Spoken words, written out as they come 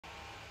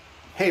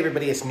Hey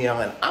everybody, it's Neil,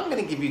 and I'm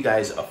going to give you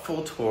guys a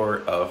full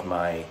tour of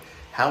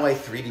how I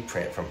 3D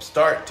print from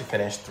start to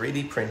finish,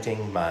 3D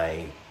printing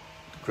my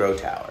grow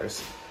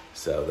towers.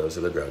 So those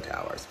are the grow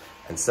towers.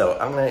 And so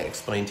I'm going to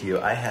explain to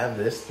you, I have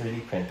this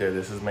 3D printer.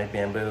 This is my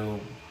bamboo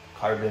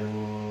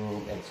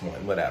carbon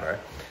X1, whatever.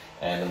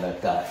 And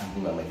I've got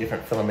my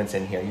different filaments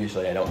in here.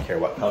 Usually I don't care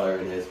what color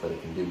it is, but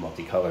it can do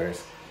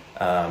multicolors.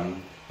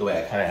 The way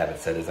I kind of have it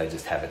set is I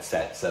just have it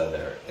set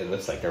so it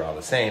looks like they're all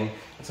the same.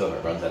 And so if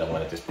it runs out of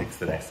one, it just picks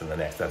the next and the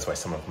next. That's why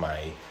some of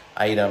my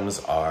items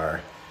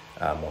are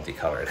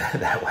multicolored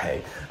that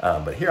way.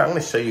 But here I'm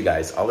going to show you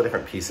guys all the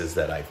different pieces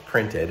that I've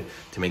printed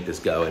to make this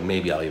go, and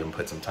maybe I'll even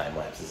put some time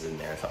lapses in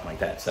there or something like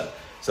that. So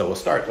we'll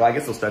start, well, I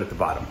guess we'll start at the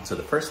bottom. So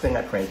the first thing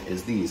I print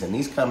is these, and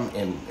these come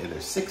in,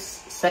 there's 6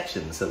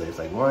 sections. So there's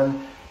like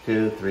 1,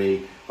 2,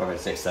 3, 4, 5,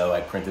 6. So I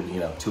printed,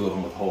 2 of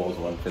them with holes,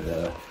 one for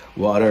the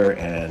water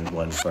and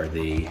one for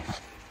the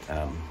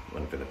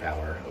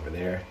power over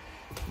there.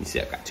 You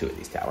see I've got 2 of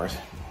these towers.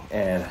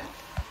 And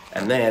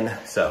then,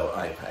 so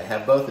I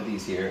have both of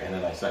these here, and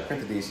then I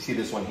printed these. You see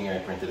this one here, I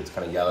printed, it's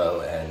kind of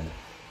yellow and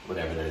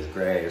whatever that is,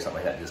 gray or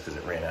something like that, just because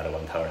it ran out of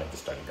one color and it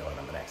just started going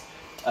on the next.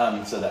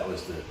 So that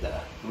was the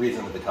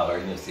reason with the color.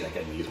 And you'll see like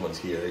I have these ones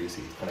here, you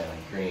see it's kind of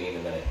like green,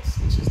 and then it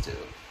switches to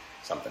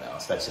something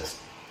else. That's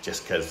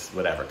just because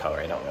whatever color,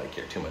 I don't really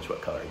care too much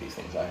what color these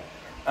things are.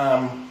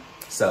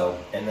 So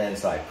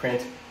I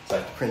print, so I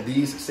have to print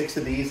these, 6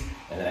 of these,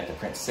 and then I have to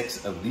print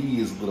 6 of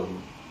these little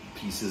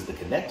pieces, the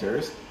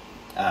connectors,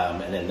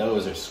 and then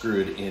those are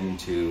screwed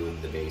into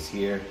the base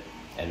here,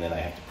 and then I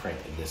have to print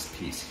this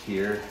piece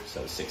here,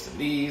 so 6 of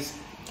these,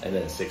 and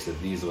then 6 of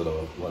these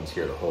little ones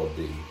here to hold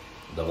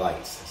the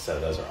lights. So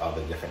those are all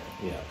the different,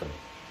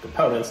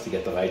 components to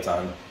get the lights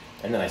on,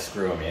 and then I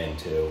screw them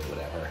into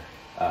whatever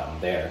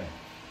there.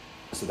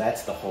 So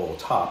that's the whole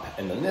top,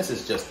 and then this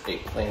is just a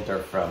planter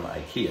from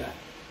IKEA.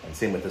 And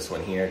same with this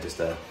one here, just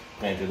a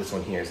planter. This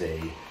one here is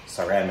a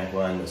ceramic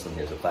one, this one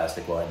here is a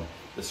plastic one.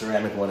 The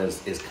ceramic one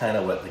is kind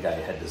of what the guy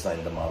had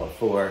designed the model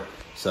for,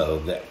 so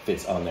that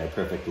fits on there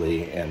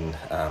perfectly, and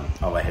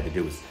all I had to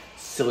do was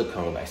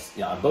silicone.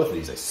 On both of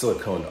these, I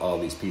siliconed all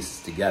these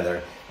pieces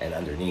together and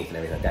underneath and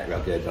everything like that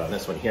real good. But on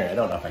this one here, I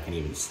don't know if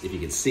if you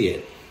can see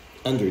it,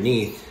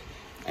 underneath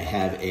I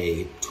have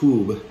a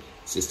tube.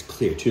 It's just a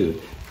clear tube.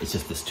 It's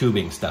just this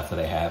tubing stuff that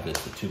I have.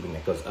 It's the tubing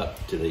that goes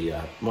up to the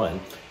one,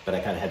 but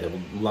I kind of had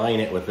to line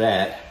it with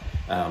that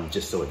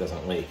just so it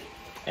doesn't leak.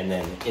 And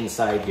then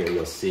inside here,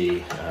 you'll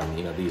see,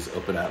 these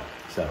open up.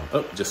 So,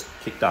 oh, just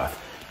kicked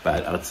off.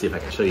 But let's see if I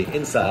can show you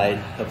inside.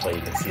 Hopefully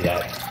you can see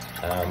that.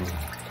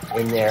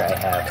 In there, I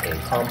have a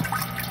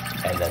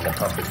pump, and then the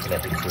pump is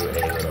connected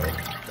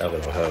to a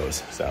little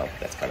hose. So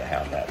that's kind of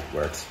how that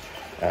works.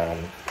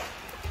 And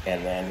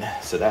then,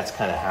 so that's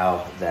kind of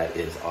how that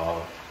is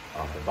all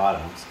on the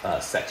bottom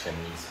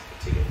sections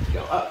to get it to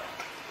go up.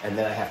 And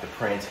then I have to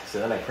print, so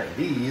then I print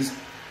these.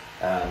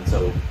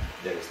 So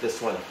there's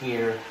this one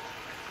here,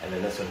 and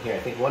then this one here. I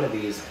think one of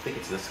these, I think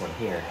it's this one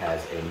here,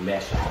 has a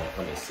mesh on it.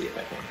 Let me see if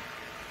I can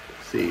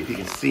see if you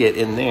can see it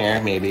in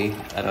there, maybe.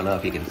 I don't know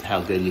if you can,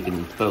 how good you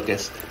can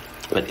focus,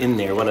 but in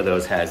there, one of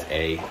those has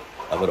a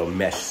little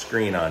mesh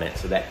screen on it,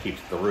 so that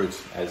keeps the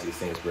roots, as these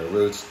things grow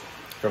roots,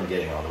 from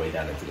getting all the way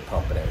down into the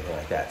pump and everything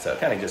like that. So it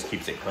kind of just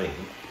keeps it clean.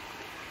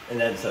 And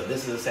then, so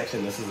this is a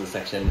section, this is a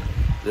section,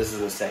 this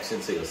is a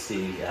section, so you'll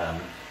see,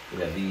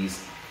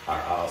 these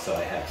are also,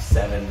 I have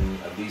 7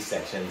 of these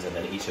sections, and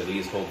then each of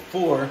these hold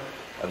 4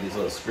 of these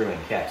little screw-in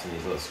caps. And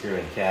these little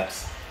screw-in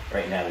caps,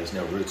 right now there's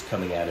no roots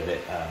coming out of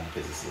it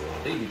because this is a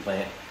little baby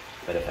plant,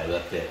 but if I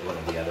looked at one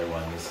of the other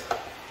ones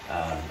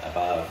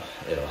above,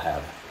 it'll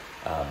have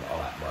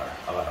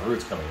a lot of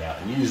roots coming out.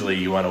 And usually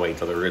you want to wait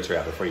till the roots are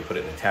out before you put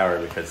it in the tower,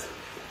 because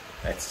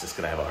it's just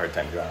going to have a hard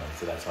time growing.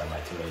 So that's why my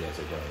tomatoes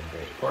are doing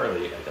very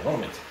poorly at the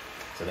moment.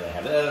 So then I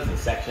have those in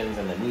sections,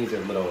 and then these are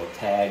little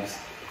tags.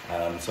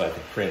 So I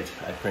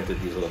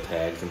printed these little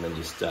tags, and then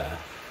just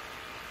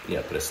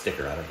put a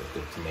sticker on it with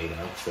the tomato.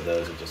 So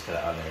those are just kind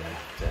of on there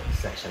to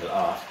section it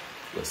off.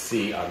 You'll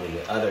see on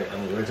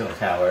the original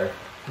tower,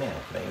 man,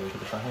 can I put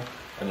this on here?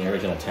 On the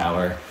original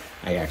tower,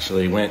 I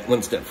actually went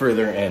one step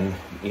further and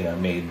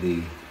made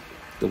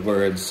the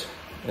words.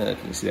 You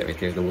can see that right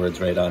there, the words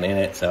right on in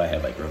it. So I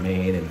have like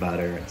romaine and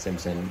butter and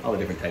Simpson, all the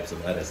different types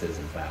of lettuces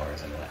and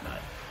flowers and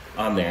whatnot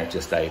on there.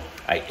 Just I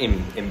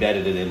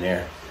embedded it in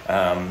there.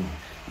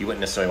 You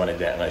wouldn't necessarily want to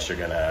do that unless you're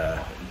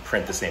gonna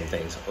print the same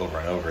things over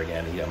and over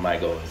again. My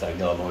goal is I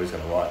know I'm always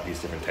gonna want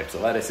these different types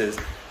of lettuces,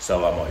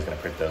 so I'm always gonna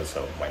print those,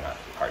 so why not?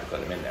 Hard to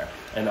put them in there.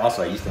 And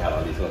also I used to have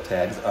all these little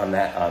tags on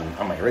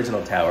my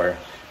original tower,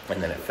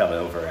 and then it fell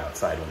over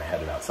outside when I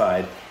had it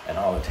outside, and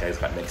all the tags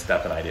got mixed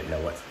up and I didn't know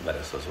what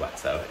lettuce was what,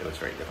 so it was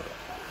very difficult.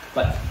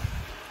 But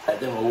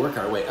then we'll work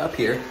our way up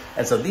here.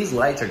 And so these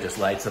lights are just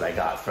lights that I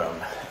got from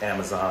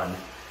Amazon.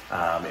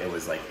 It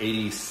was like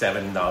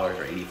 $87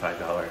 or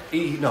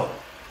 $85.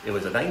 It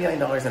was a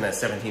 $99 and a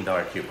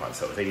 $17 coupon,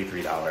 so it was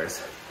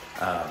 $83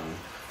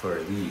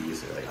 for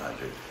these, or like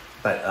 100.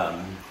 But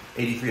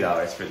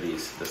 $83 for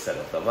these, the set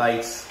of the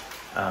lights,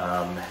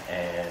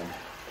 and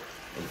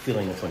And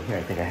feeling this one here,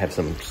 I think I have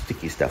some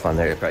sticky stuff on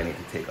there that I probably need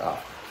to take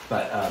off.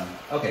 But,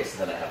 okay,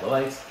 so then I have the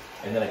lights,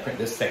 and then I print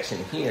this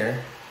section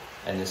here,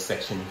 and this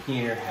section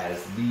here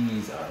has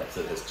these on it.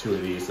 So there's 2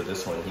 of these. So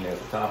this one here is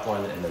the top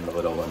one, and then the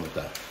little one with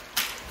the,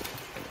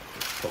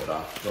 pull it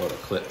off, the little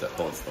clip that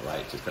holds the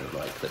light, just kind of the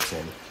light clips in.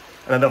 And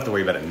I don't have to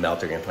worry about it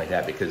melting or anything like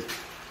that because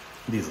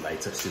these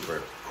lights are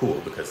super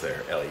cool because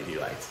they're LED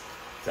lights.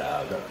 So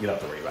you don't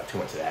have to worry about too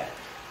much of that.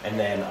 And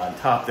then on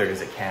top there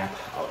is a cap.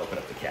 I'll open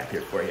up the cap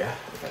here for you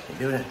if I can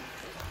do it.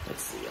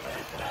 Let's see if I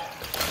have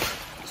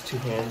to use 2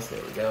 hands.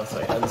 There we go. So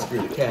I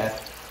unscrew the cap,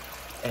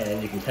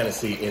 and you can kind of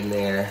see in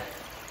there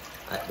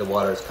the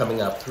water is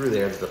coming up through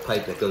there. There's a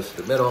pipe that goes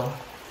to the middle,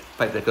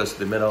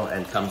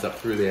 and comes up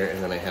through there,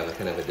 and then I have a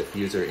kind of a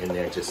diffuser in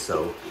there just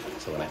so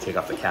when I take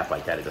off the cap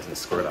like that, it doesn't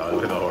squirt all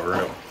over the whole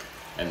room.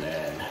 And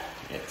then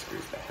it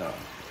screws back on.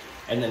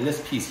 And then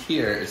this piece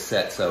here is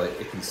set so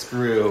it can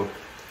screw.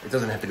 It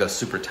doesn't have to go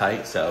super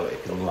tight, so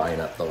it can line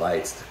up the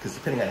lights. Because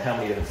depending on how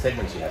many different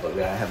segments you have, like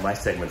I have my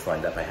segments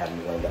lined up, I have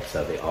them lined up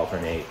so they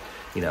alternate,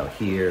 you know,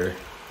 here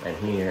and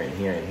here and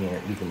here and here.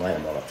 You can line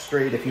them all up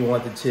straight if you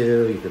wanted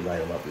to. You could line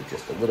them up with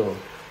just a little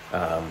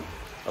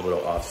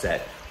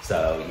offset.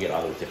 So you get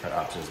all those different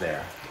options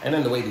there. And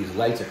then the way these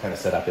lights are kind of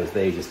set up is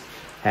they just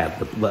have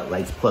the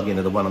lights plug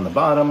into the one on the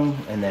bottom,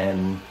 and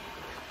then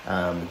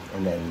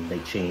they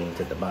chain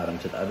to the bottom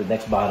to the other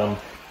next bottom,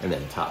 and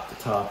then top to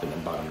top, and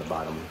then bottom to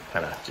bottom,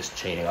 kind of just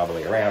chaining all the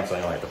way around, so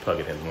I don't have to plug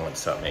it in once,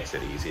 so it makes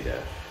it easy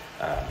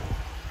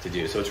to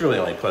do. So it's really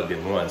only plugged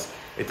in once.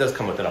 It does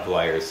come with enough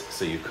wires,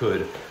 so you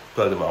could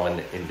plug them all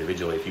in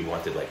individually if you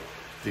wanted, like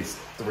these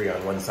 3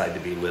 on one side to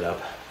be lit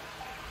up,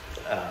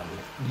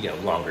 you know,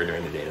 longer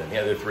during the day than the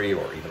other 3,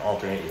 or even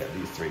alternate. You have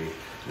these 3, and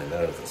then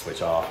those will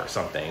switch off or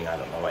something. I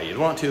don't know why you'd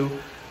want to,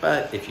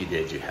 but if you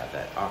did, you have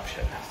that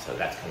option. So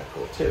that's kind of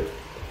cool too.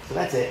 So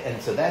that's it,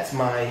 and so that's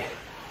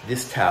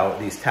these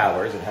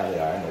towers and how they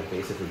are. And they're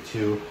basically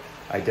 2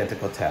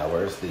 identical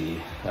towers. The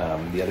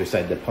other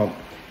side, the pump,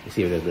 you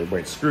see where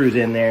it screws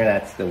in there,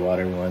 that's the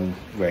water one,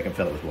 where I can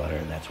fill it with water,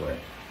 and that's where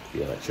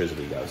the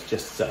electricity goes,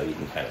 just so you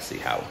can kind of see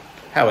how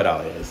it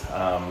all is.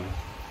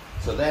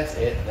 So that's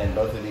it, and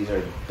both of these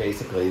are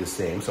basically the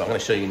same. So I'm gonna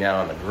show you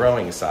now on the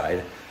growing side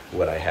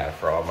what I have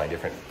for all my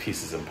different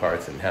pieces and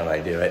parts and how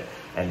I do it,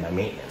 and my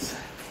maintenance.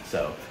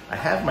 So I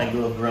have my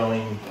little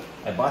growing,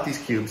 I bought these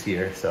cubes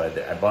here, so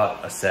I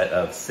bought a set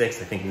of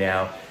 6. I think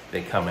now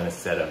they come in a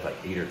set of like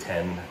 8 or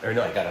 10, or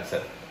no, I got a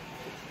set of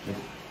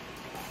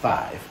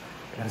 5.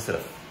 I got a set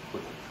of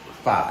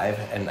 5,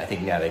 and I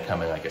think now they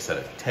come in like a set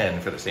of 10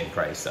 for the same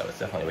price, so it's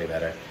definitely way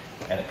better.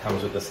 And it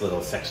comes with this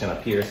little section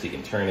up here, so you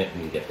can turn it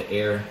and you get the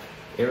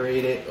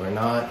aerate it or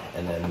not.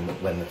 And then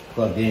when it's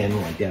plugged in,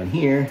 like down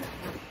here,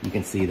 you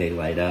can see they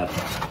light up.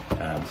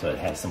 So it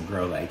has some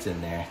grow lights in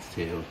there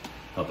to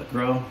help it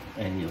grow.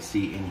 And you'll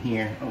see in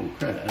here, oh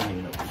crud, I don't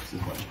even know if this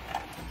is one.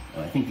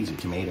 Oh, I think these are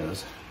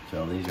tomatoes.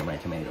 So these are my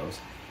tomatoes.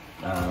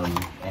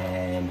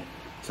 And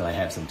so I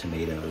have some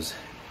tomatoes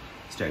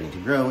starting to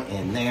grow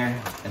in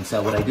there. And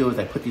so what I do is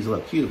I put these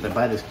little cubes. I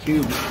buy this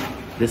cube,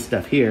 this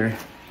stuff here.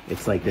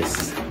 It's like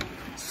this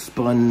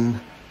spun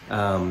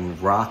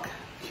rock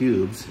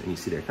cubes, and you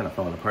see they're kind of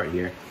falling apart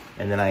here.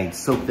 And then I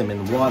soak them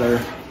in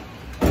water,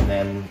 and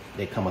then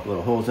they come with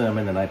little holes in them,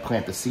 and then I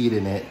plant the seed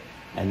in it,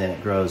 and then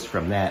it grows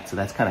from that. So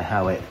that's kind of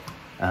how it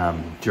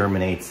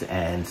germinates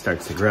and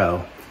starts to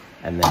grow.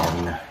 And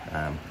then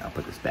I'll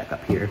put this back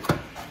up here.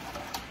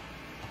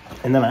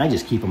 And then I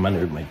just keep them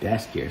under my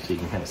desk here, so you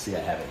can kind of see I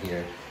have it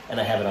here. And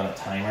I have it on a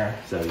timer,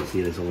 so you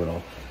see there's a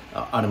little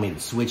automated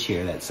switch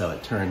here so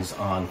it turns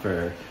on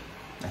for,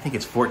 I think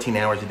it's 14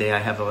 hours a day I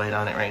have the light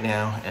on it right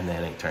now, and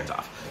then it turns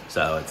off.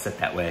 So it's set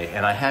that way.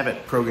 And I have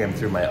it programmed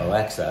through my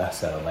Alexa,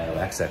 so my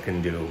Alexa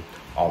can do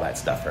all that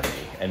stuff for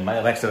me. And my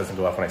Alexa doesn't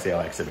go off when I say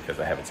Alexa because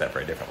I have it set for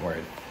a different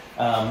word.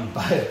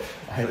 But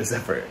I have it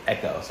set for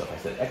Echo, so if I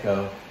said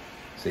Echo,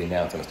 see,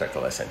 now it's gonna start to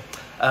listen.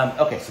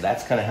 Okay, so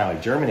that's kind of how I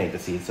germinate the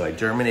seeds. So I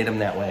germinate them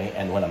that way,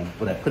 and when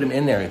I put them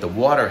in there, the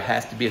water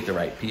has to be at the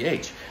right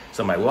pH.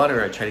 So my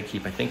water I try to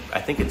keep, I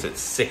think it's at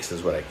 6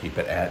 is what I keep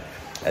it at.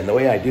 And the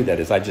way I do that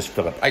is I just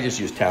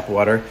use tap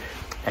water,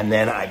 and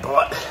then I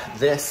bought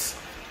this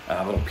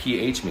little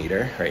pH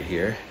meter right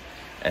here.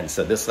 And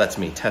so this lets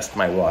me test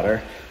my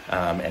water.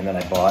 And then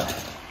I bought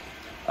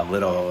a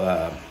little,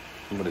 I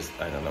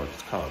don't know what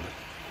it's called.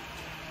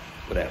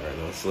 Whatever,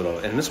 this little,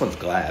 and this one's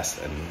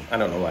glass, and I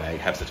don't know why I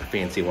have such a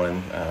fancy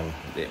one,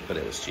 but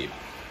it was cheap.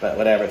 But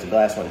whatever, it's a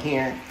glass one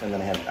here, and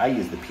then I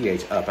use the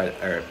pH up,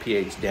 or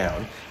pH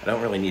down. I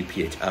don't really need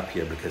pH up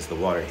here because the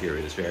water here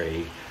is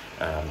very,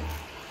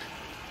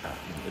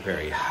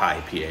 very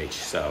high pH,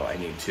 so I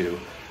need to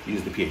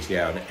use the pH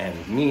down.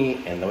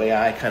 And the way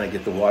I kind of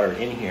get the water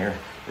in here,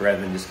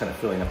 rather than just kind of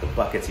filling up the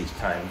buckets each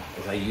time,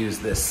 is I use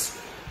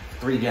this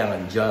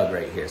 3-gallon jug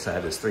right here. So I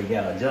have this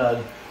 3-gallon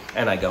jug,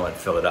 and I go and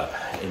fill it up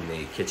in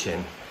the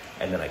kitchen,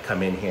 and then I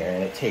come in here,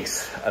 and it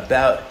takes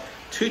about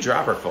 2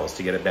 dropperfuls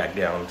to get it back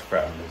down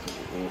from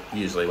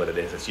usually what it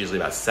is. It's usually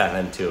about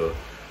 7 to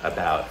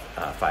about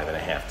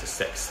 5.5 to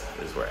 6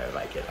 is where I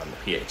like it on the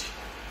pH.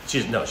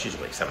 She's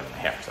like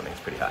 7.5 or something.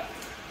 It's pretty hot.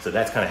 So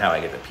that's kind of how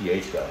I get the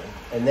pH going.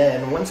 And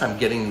then once I'm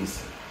getting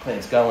these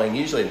plants going,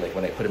 usually like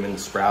when I put them in the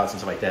sprouts and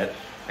stuff like that,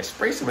 I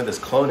spray some of this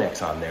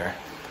Clonex on there,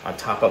 on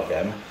top of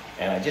them.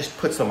 And I just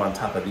put some on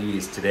top of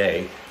these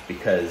today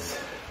because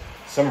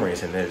for some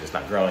reason they're just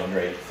not growing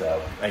great.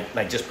 So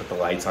I just put the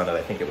lights on it.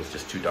 I think it was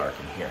just too dark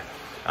in here.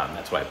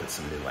 That's why I put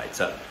some new lights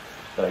up.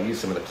 But I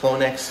used some of the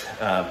Clonex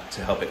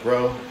to help it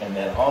grow. And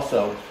then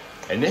also,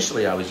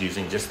 initially I was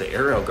using just the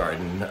Aerial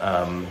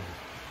Garden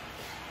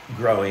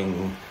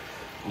growing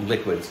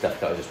liquid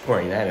stuff. I was just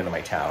pouring that into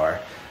my tower,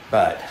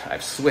 but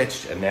I've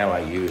switched and now I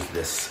use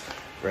this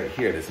right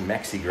here, this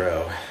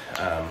Mexi-Grow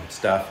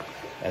stuff,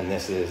 and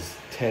this is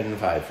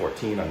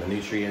 10-5-14 on the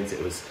nutrients.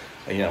 It was,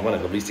 you know, one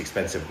of the least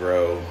expensive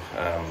grow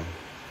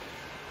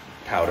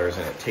powders,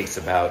 and it takes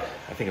about,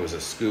 I think it was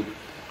a scoop.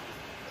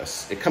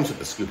 It comes with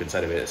the scoop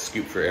inside of it, a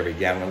scoop for every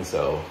gallon.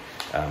 So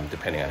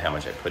depending on how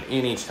much I put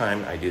in each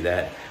time, I do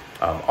that.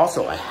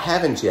 Also, I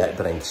haven't yet,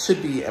 but I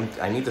should be.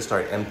 I need to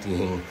start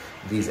emptying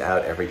these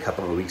out every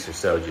couple of weeks or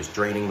so, just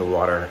draining the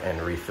water and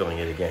refilling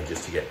it again,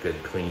 just to get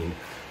good, clean,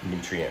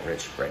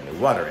 nutrient-rich, brand new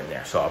water in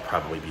there. So I'll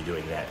probably be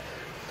doing that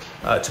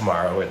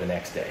tomorrow or the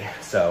next day.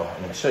 So I'm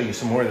going to show you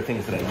some more of the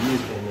things that I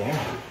used in there.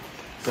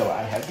 So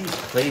I have these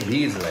clay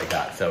beads that I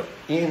got. So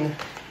in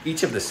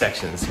each of the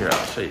sections here,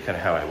 I'll show you kind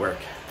of how I work.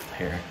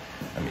 Here,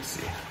 let me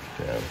see.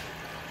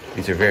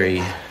 These are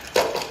they're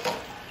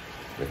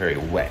very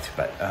wet,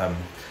 but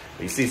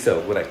you see,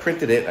 so when I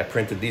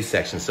printed these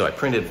sections. So I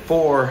printed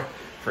 4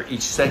 for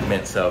each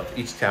segment. So if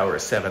each tower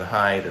is 7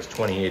 high, there's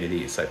 28 of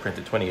these. So I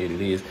printed 28 of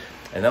these.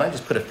 And then I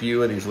just put a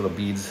few of these little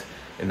beads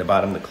in the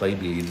bottom, the clay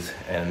beads.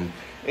 And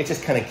it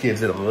just kind of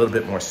gives it a little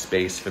bit more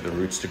space for the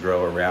roots to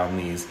grow around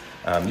these.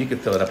 You can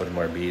fill it up with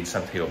more beads.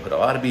 Some people put a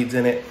lot of beads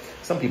in it.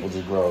 Some people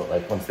just grow it,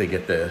 like once they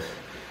get the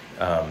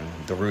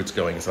roots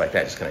going and stuff like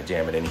that, just kind of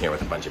jam it in here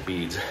with a bunch of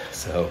beads.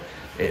 So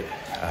it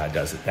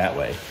does it that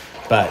way.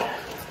 But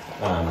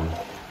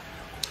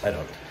I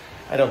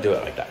don't do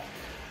it like that.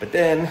 But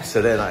then,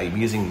 so then I'm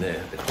using the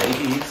clay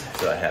beads.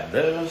 So I have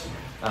those.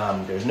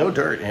 There's no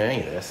dirt in any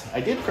of this. I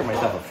did for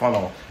myself a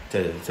funnel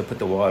to put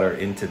the water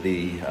into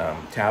the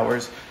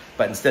towers,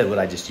 but instead what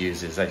I just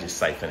use is I just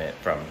siphon it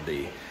from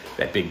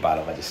that big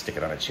bottle. I just stick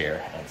it on a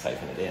chair and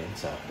siphon it in.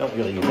 So I don't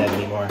really use that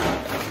anymore.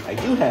 I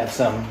do have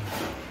some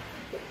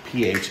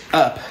pH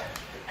up.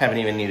 Haven't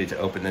even needed to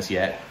open this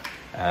yet,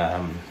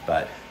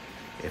 but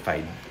if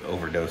I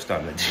overdosed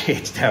on the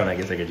pH down, I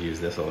guess I could use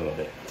this a little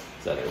bit.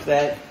 So there's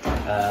that.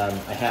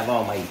 I have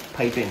all my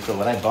piping. So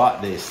when I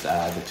bought this,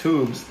 the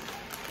tubes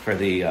for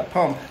the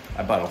pump,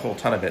 I bought a whole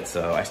ton of it,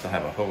 so I still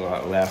have a whole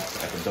lot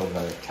left. I can build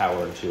another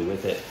tower or two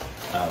with it.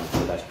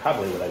 So that's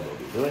probably what I will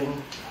be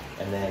doing.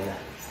 And then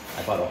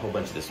I bought a whole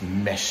bunch of this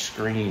mesh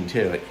screen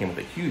too. It came with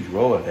a huge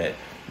roll of it,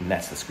 and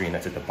that's the screen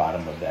that's at the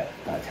bottom of that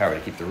tower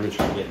to keep the roots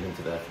from getting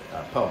into the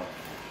pump.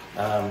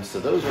 So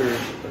those are,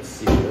 let's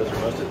see, those are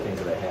most of the things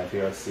that I have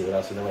here. Let's see what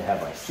else. And then we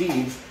have my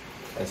seeds.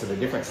 And so the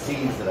different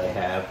seeds that I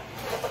have,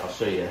 I'll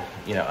show you.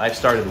 You know, I've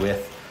started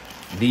with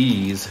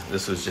these.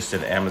 This was just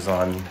an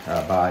Amazon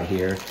buy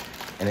here.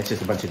 And it's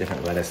just a bunch of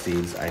different lettuce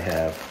seeds. I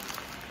have,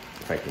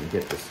 if I can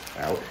get this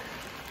out,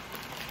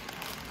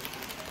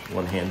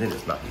 one-handed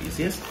is not the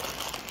easiest.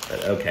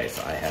 But okay,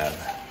 so I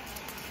have,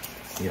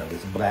 you know,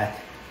 this black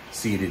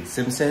seeded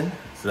Simpson.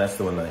 So that's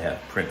the one that I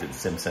have printed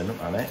Simpson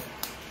on it.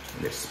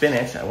 And there's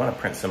spinach. I want to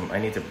print some, I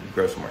need to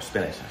grow some more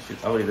spinach.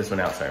 I'll leave this one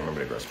out so I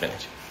remember to grow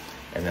spinach.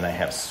 And then I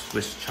have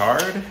Swiss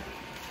chard,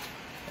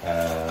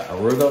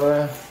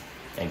 arugula,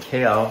 and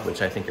kale,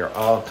 which I think are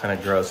all kind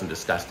of gross and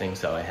disgusting,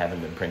 so I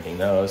haven't been printing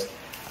those.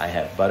 I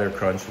have butter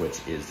crunch, which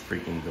is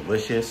freaking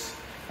delicious,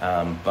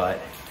 but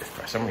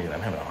for some reason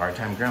I'm having a hard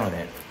time growing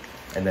it.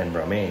 And then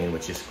romaine,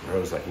 which just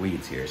grows like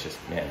weeds here. It's just,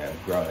 man, I'm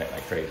growing it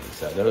like crazy.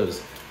 So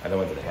those are the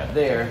ones that I have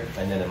there.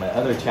 And then in my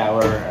other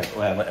tower,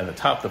 well, at the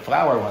top, the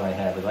flower one I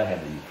have is I have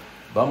the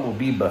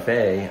bumblebee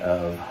buffet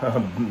of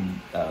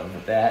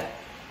that.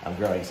 I'm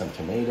growing some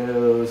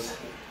tomatoes,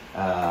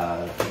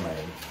 my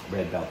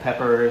red bell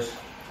peppers,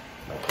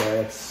 my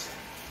carrots,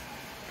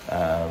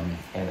 and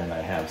then I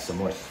have some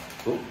more,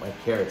 my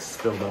carrots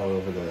spilled all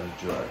over the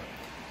drawer,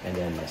 and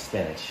then my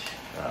spinach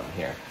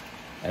here.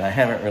 And I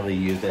haven't really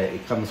used it.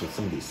 It comes with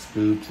some of these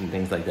scoops and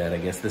things like that. I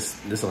guess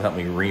this will help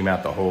me ream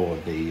out the whole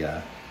of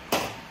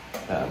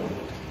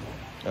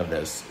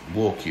those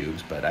wool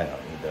cubes, but I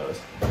don't need those.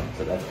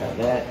 So that's kind of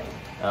that.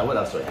 What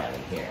else do I have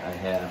in here?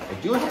 I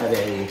do have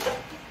a,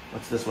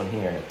 what's this one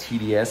here? A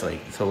TDS, like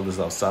it's this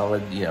little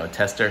solid, you know,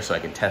 tester, so I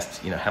can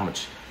test, you know, how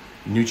much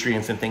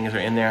nutrients and things are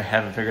in there. I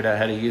haven't figured out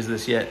how to use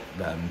this yet.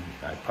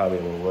 I probably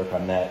will work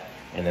on that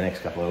in the next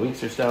couple of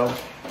weeks or so.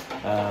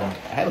 I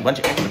had a bunch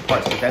of extra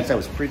parts, but as I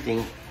was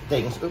printing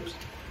things,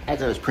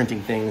 as I was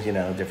printing things, you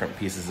know, different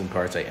pieces and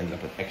parts, I ended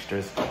up with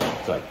extras.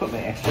 So I put my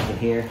extras in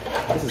here.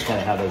 This is kind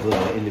of how those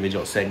little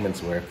individual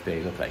segments work.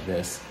 They look like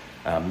this.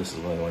 This is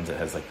one of the ones that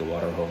has like the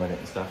water hole in it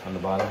and stuff on the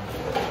bottom.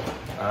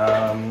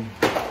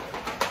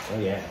 Oh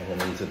yeah, and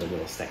then these are the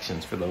little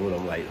sections for the little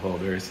light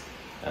holders.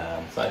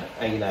 So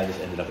I just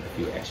ended up with a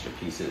few extra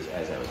pieces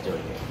as I was doing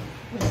it.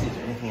 Let's see, is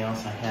there anything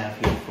else I have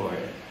here for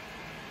it?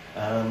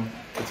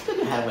 It's good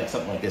to have like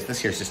something like this. This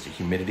here's just a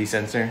humidity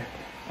sensor.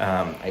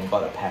 I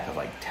bought a pack of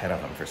like 10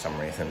 of them for some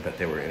reason, but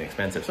they were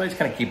inexpensive. So I just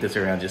kind of keep this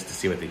around just to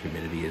see what the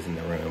humidity is in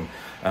the room.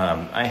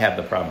 I have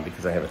the problem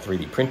because I have a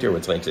 3D printer,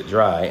 which likes it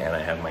dry, and I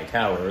have my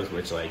towers,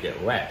 which like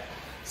it wet.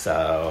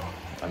 So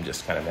I'm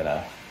just kind of in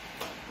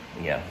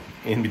a,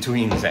 in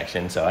between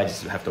section. So I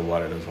just have to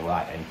water those a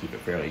lot and keep it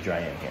fairly dry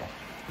in here.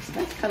 So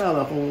that's kind of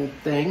the whole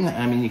thing.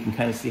 I mean, you can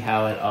kind of see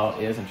how it all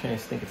is. I'm trying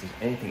to think if there's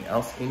anything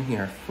else in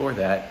here for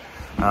that.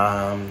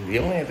 The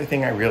only other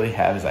thing I really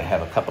have is I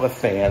have a couple of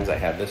fans. I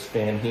have this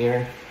fan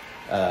here.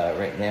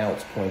 Right now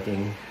it's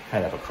pointing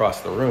kind of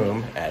across the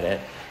room at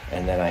it.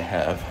 And then I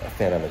have a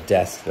fan on the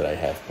desk that I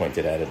have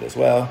pointed at it as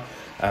well.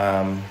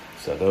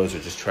 So those are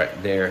just right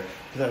there.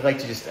 Because I'd like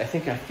to just, I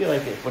feel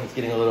like when it's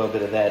getting a little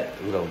bit of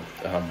that little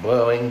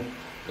blowing,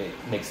 it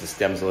makes the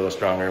stems a little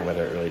stronger.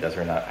 Whether it really does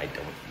or not, I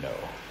don't know.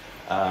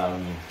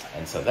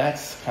 And so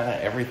that's kind of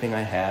everything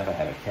I have. I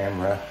have a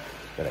camera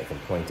that I can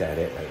point at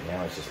it. Right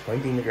now it's just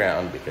pointing the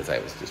ground because I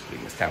was just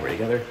putting this tower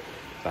together.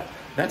 But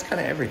that's kind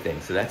of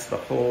everything. So that's the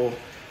whole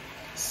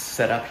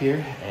setup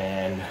here,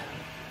 and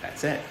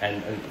that's it.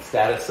 And the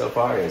status so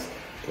far is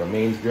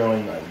romaine's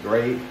growing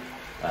great.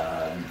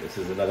 This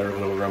is another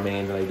little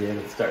romaine that I did.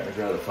 It's starting to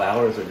grow. The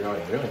flowers are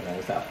growing really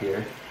nice out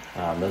here.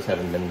 Those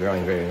haven't been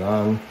growing very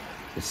long.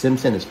 The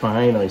Simpson is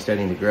finally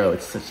starting to grow.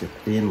 It's such a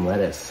thin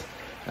lettuce.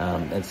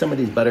 And some of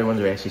these butter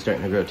ones are actually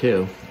starting to grow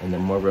too. And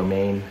then more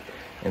romaine.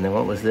 And then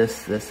what was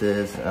this? This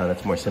is,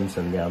 that's more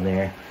Simpson down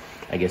there.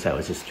 I guess I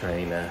was just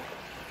trying to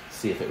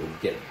see if it would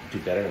do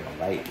better in the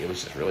light. It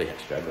was just really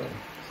struggling.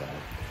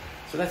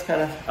 So that's kind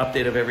of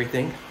update of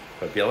everything.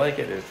 But if you like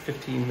it, there's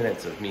 15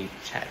 minutes of me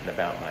chatting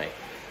about my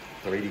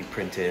 3D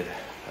printed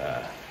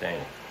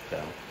thing.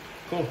 So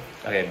cool.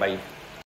 Okay, bye.